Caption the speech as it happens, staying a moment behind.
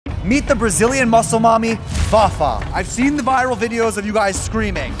Meet the Brazilian muscle mommy, Fafa. I've seen the viral videos of you guys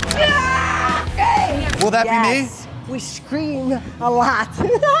screaming. Will that be me? We scream a lot.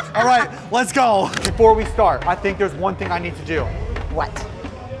 All right, let's go. Before we start, I think there's one thing I need to do. What?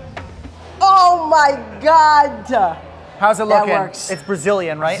 Oh my God. How's it looking? That works. It's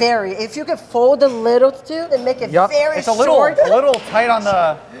Brazilian, right? Very. If you could fold a little too and make it very it's a little, short. a little tight on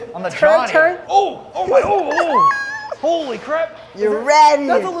the Johnny. Turn. Oh holy crap. You're ready.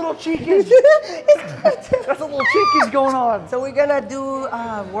 That's a little cheeky. That's a little cheeky going on. So we're gonna do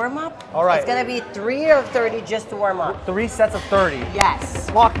warm up. All right. It's gonna be 3 or 30 just to warm up. 3 sets of 30. Yes.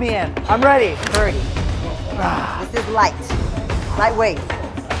 Lock me in. I'm ready. 30. This is lightweight.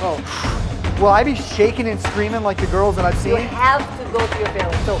 Oh. Will I be shaking and screaming like the girls that I've seen? You have to go to your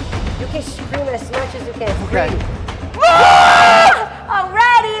belly. So you can scream as much as you can. Okay.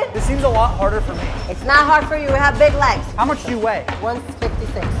 Already. This seems a lot harder for me. It's not hard for you. We have big legs. How much do you weigh?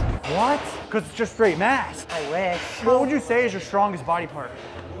 156. What? Because it's just straight mass. I wish. What would you say is your strongest body part?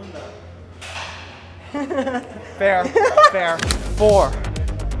 Fair. 4,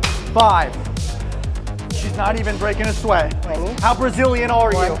 5. She's not even breaking a sweat. 20. How Brazilian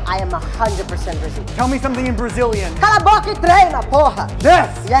are you? I am 100% Brazilian. Tell me something in Brazilian. Cala a boca e treina, porra.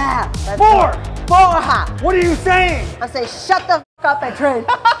 Yes. Yeah. 4. Porra. What are you saying? I say shut the f up and train.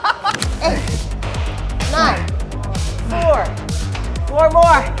 8, 9, 4. 4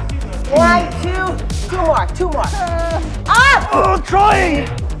 more. 1, 2 more. 2 more. Oh, trying.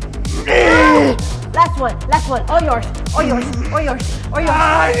 Last one. All yours. All yours.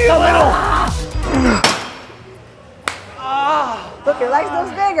 I need a little. Look, your legs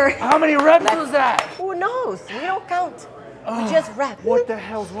goes bigger. How many reps was that? Who knows? We don't count. We just rep. What the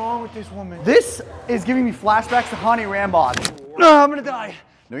hell's wrong with this woman? This is giving me flashbacks to Hani Rambod. No, I'm gonna die.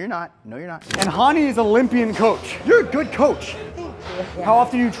 No, you're not. No, you're not. And Hani is Olympian coach. You're a good coach. Thank you. Yeah. How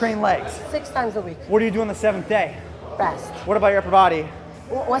often do you train legs? 6 times a week. What do you do on the 7th day? Rest. What about your upper body?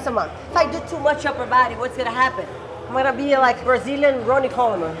 Once a month. If I do too much upper body, what's gonna happen? I'm gonna be like Brazilian Ronnie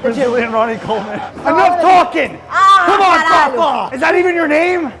Coleman. Brazilian Ronnie Coleman. Enough talking! Come on, Papa! Is that even your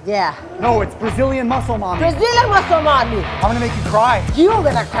name? Yeah. No, it's Brazilian Muscle Mommy. Brazilian muscle mommy. I'm gonna make you cry. You're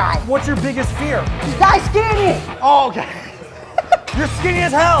gonna cry. What's your biggest fear? You die skinny. Oh, okay. You're skinny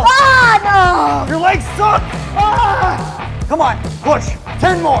as hell. Ah, no! Your legs suck. Ah! Come on, push.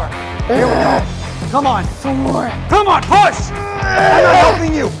 10 more. Here we go. Come on. 2 more. Come on, push. I'm not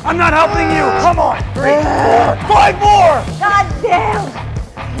helping you. I'm not helping you. Come on. 3, 4, 5 more. God damn.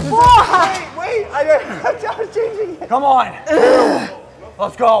 4. Wait. I was changing it. Come on. 2.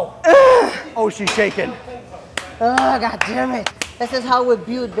 Let's go. Oh, she's shaking. Oh, God damn it. This is how we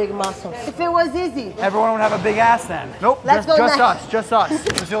build big muscles. If it was easy. Everyone would have a big ass then. Nope, Let's go just next. us.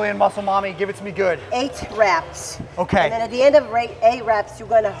 Brazilian Muscle Mommy, give it to me good. 8 reps. Okay. And then at the end of 8 reps, you're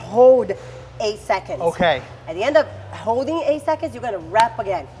gonna hold 8 seconds. Okay. At the end of holding 8 seconds, you're gonna rep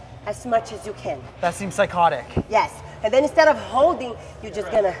again, as much as you can. That seems psychotic. Yes. And then instead of holding, you're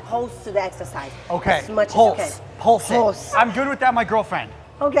just gonna pulse to the exercise. Okay. As much Pulse. as you can. Pulse. Pulse. I'm good with that, my girlfriend.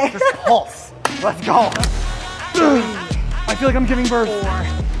 Okay. Just pulse. Let's go. I feel like I'm giving birth. 4.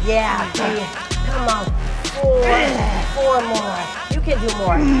 Yeah, 3. Come on. 4. 4 more. You can do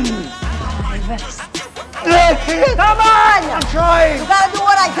more. 5. Come on! I'm trying. You gotta do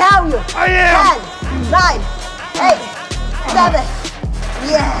what I tell you. I am. 10, 9, 8, 7.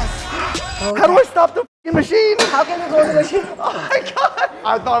 Yes. How do I stop the f***ing machine? How can you go to the machine? Oh my God.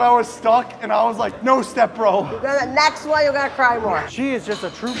 I thought I was stuck and I was like, no step, bro. Next one, you're gonna cry more. She is just a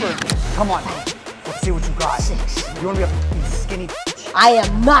trooper. Come on. Let's see what you got. 6. You want to be a f***ing skinny I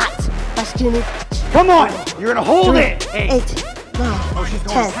am not a skinny. Come on. You're going to hold 3, it. 8, 9. Oh, she's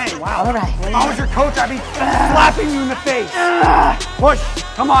going 10. Wow. All right. If I was your coach, I'd be slapping you in the face. Push.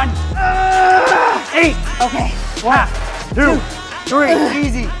 Come on. 8. Okay. 1, 2, 3.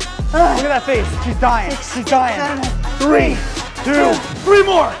 Easy. Look at that face. She's dying. She's dying. 3, 2, 3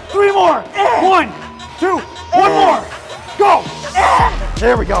 more. 3 more. 1, 2, 1 more. Go.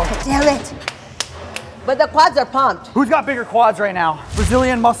 There we go. Damn it. But the quads are pumped. Who's got bigger quads right now?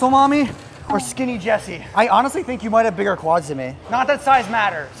 Brazilian Muscle Mommy or Skinny Jessie? I honestly think you might have bigger quads than me. Not that size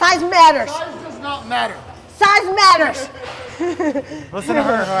matters. Size matters. Size does not matter. Size matters. Listen to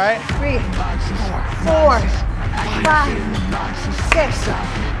her, all right? 3, 4, 5, 6.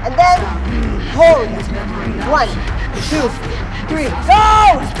 And then hold. 1, 2, 3.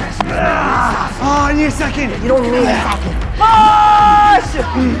 Go! Oh, I need a second. You don't need a second. Push!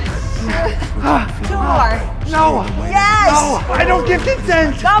 2 more. No. Yes! No, I don't give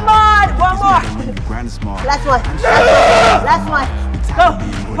consent. Come on! 1 more. Last one. Last one. Go.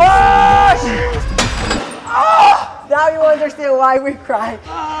 Push! Now you understand why we cry.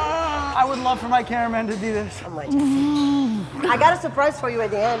 I would love for my cameraman to do this. Oh my God. I got a surprise for you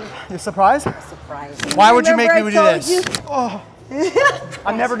at the end. You surprised? Surprise. Why would you make me do this? You? Oh.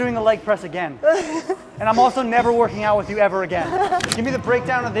 I'm never doing a leg press again. And I'm also never working out with you ever again. Give me the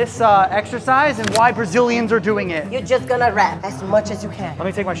breakdown of this exercise and why Brazilians are doing it. You're just gonna rep as much as you can. Let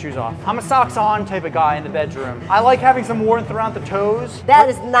me take my shoes off. I'm a socks on type of guy in the bedroom. I like having some warmth around the toes. That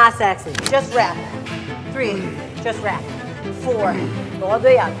is not sexy. Just rep. 3, just rep. 4, go all the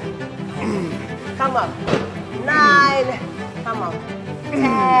way up. Come up. 9, come up.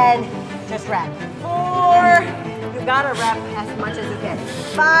 10, just rep. 4, you gotta rep as much as you can.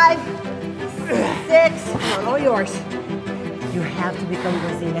 5, 6, all yours. You have to become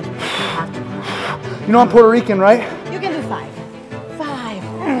Brazilian. You have to. You know I'm Puerto Rican, right? You can do 5. 5.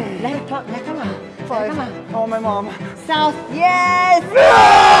 Let it come. Let it come on. 5. Oh, my mom. South. Yes.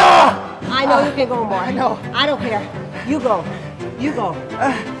 I know you can go more. I know. I don't care. You go. You go.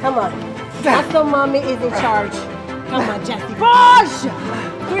 Come on. That's so mommy is in charge. Come on, Jessie. Push.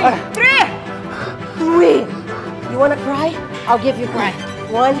 3. You wanna cry? I'll give you cry.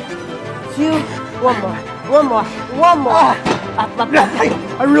 1, 2, 1 more. 1 more. 1 more. Up, up, up.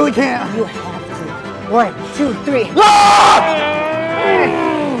 I really can't. You have to. 1, 2, 3.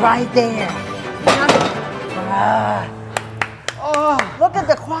 Right there. Look at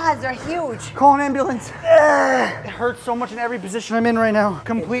the quads, they're huge. Call an ambulance. It hurts so much in every position I'm in right now.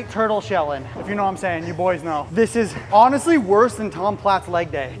 Complete turtle shelling, if you know what I'm saying. You boys know. This is honestly worse than Tom Platt's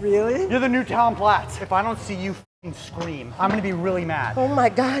leg day. Really? You're the new Tom Platt. If I don't see you scream, I'm gonna be really mad. Oh my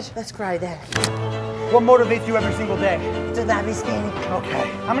gosh, let's cry then. What motivates you every single day? To not be skinny. Okay.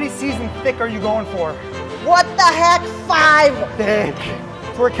 How many seasons thick are you going for? What the heck? 5. Thick.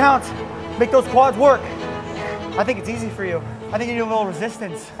 That's where it counts. Make those quads work. I think it's easy for you. I think you need a little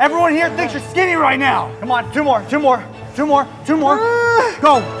resistance. Everyone here thinks you're skinny right now. Come on, 2 more, 2 more, 2 more, 2 more.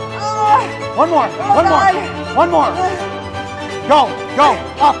 Go. 1 more, 1 more, 1 more. Go, go,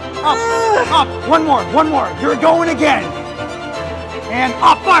 up, up, up. 1 more, 1 more. You're going again. And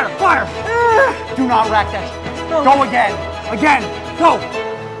up, fire, fire. Do not rack that. Go again, again, go.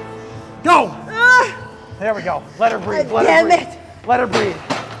 Go. There we go. Let her breathe, let her breathe. Let her breathe,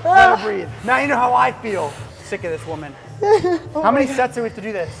 let her breathe. Now you know how I feel. Sick of this woman. How many sets do we have to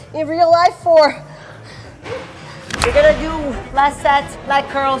do this? In real life, 4. We're gonna do last set, leg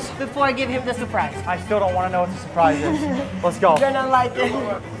curls, before I give him the surprise. I still don't want to know what the surprise is. Let's go. You're gonna like it.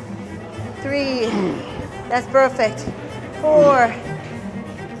 3, that's perfect. 4,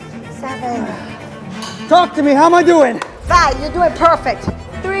 7. Talk to me, how am I doing? 5, you're doing perfect.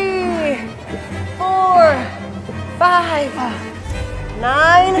 3, 4, 5,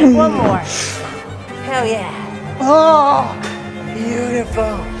 9, 1 more. Hell yeah. Oh,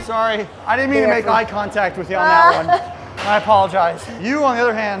 beautiful. Sorry, I didn't mean to make eye contact with you on that one. I apologize. You, on the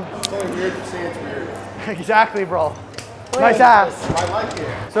other hand. It's only weird to say it's weird. Exactly, bro. Nice ass. I like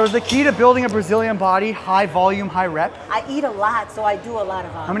it. So is the key to building a Brazilian body high volume, high rep? I eat a lot, so I do a lot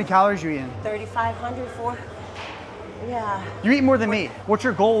of How many calories you eating? 3,500, 4. Yeah. You eat more than me. What's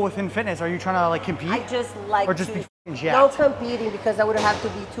your goal within fitness? Are you trying to like compete? I just like or just to be f***ing jacked? no competing because I would have to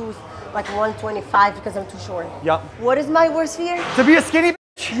be like 125 because I'm too short. Yep. What is my worst fear? To be a skinny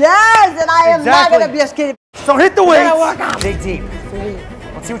bitch. Yes, and I am not Exactly. gonna be a skinny. So hit the weights. Work out. Dig deep. 3,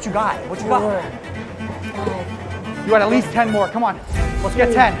 Let's see what you got. What you 4, got? 5, You got at least 10 more. Come on. Let's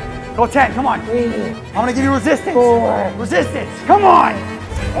get 10. Go 10. Come on. 3, I'm gonna give you resistance. 4, Resistance. Come on.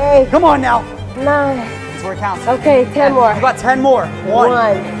 8, Come on now. 9. That's where it counts. Okay, 10 more. You got 10 more. 1,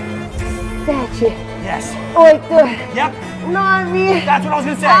 7, Yes. 8, Yep. 9. That's what I was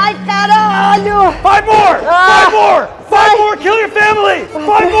gonna say. Ai, caralho! 5 more. 5 more. 5 more. Kill your family.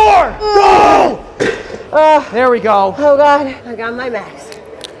 5 more. Go. There we go. Oh God, I got my max.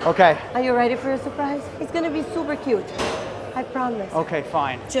 Okay. Are you ready for a surprise? It's gonna be super cute. I promise. Okay,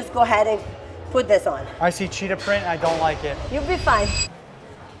 fine. Just go ahead and put this on. I see cheetah print. I don't like it. You'll be fine.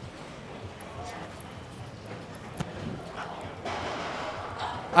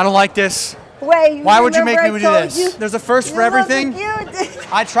 I don't like this. Wait, Why would you make me remember do I told this? you? There's a first for You look everything. cute.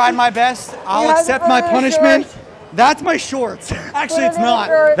 I tried my best. I'll have to accept put my on your punishment. shorts. That's my shorts. Actually, Put it's it on not.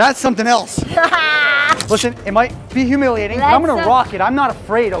 your shorts. That's something else. Listen, it might be humiliating, but I'm gonna Let's, rock it. I'm not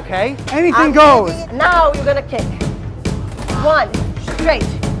afraid, okay? Anything I'm goes. ready. Now you're gonna kick. 1, straight.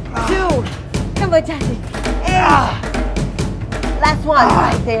 2, come on, Jesse. 8. Last one,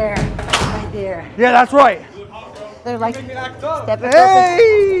 right there. Right there. Yeah, that's right. They're like, step it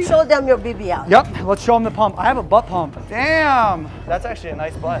Hey! baby. Show them your BBL. Yep, let's show them the pump. I have a butt pump. Damn, that's actually a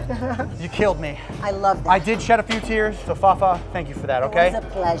nice butt. You killed me. I love that. I did shed a few tears, so Fafa, thank you for that, okay? It was a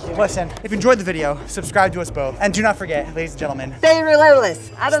pleasure. Listen, if you enjoyed the video, subscribe to us both. And do not forget, ladies and gentlemen, Stay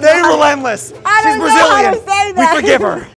relentless. I don't stay know relentless. I don't She's know how to Brazilian. say that. We forgive her.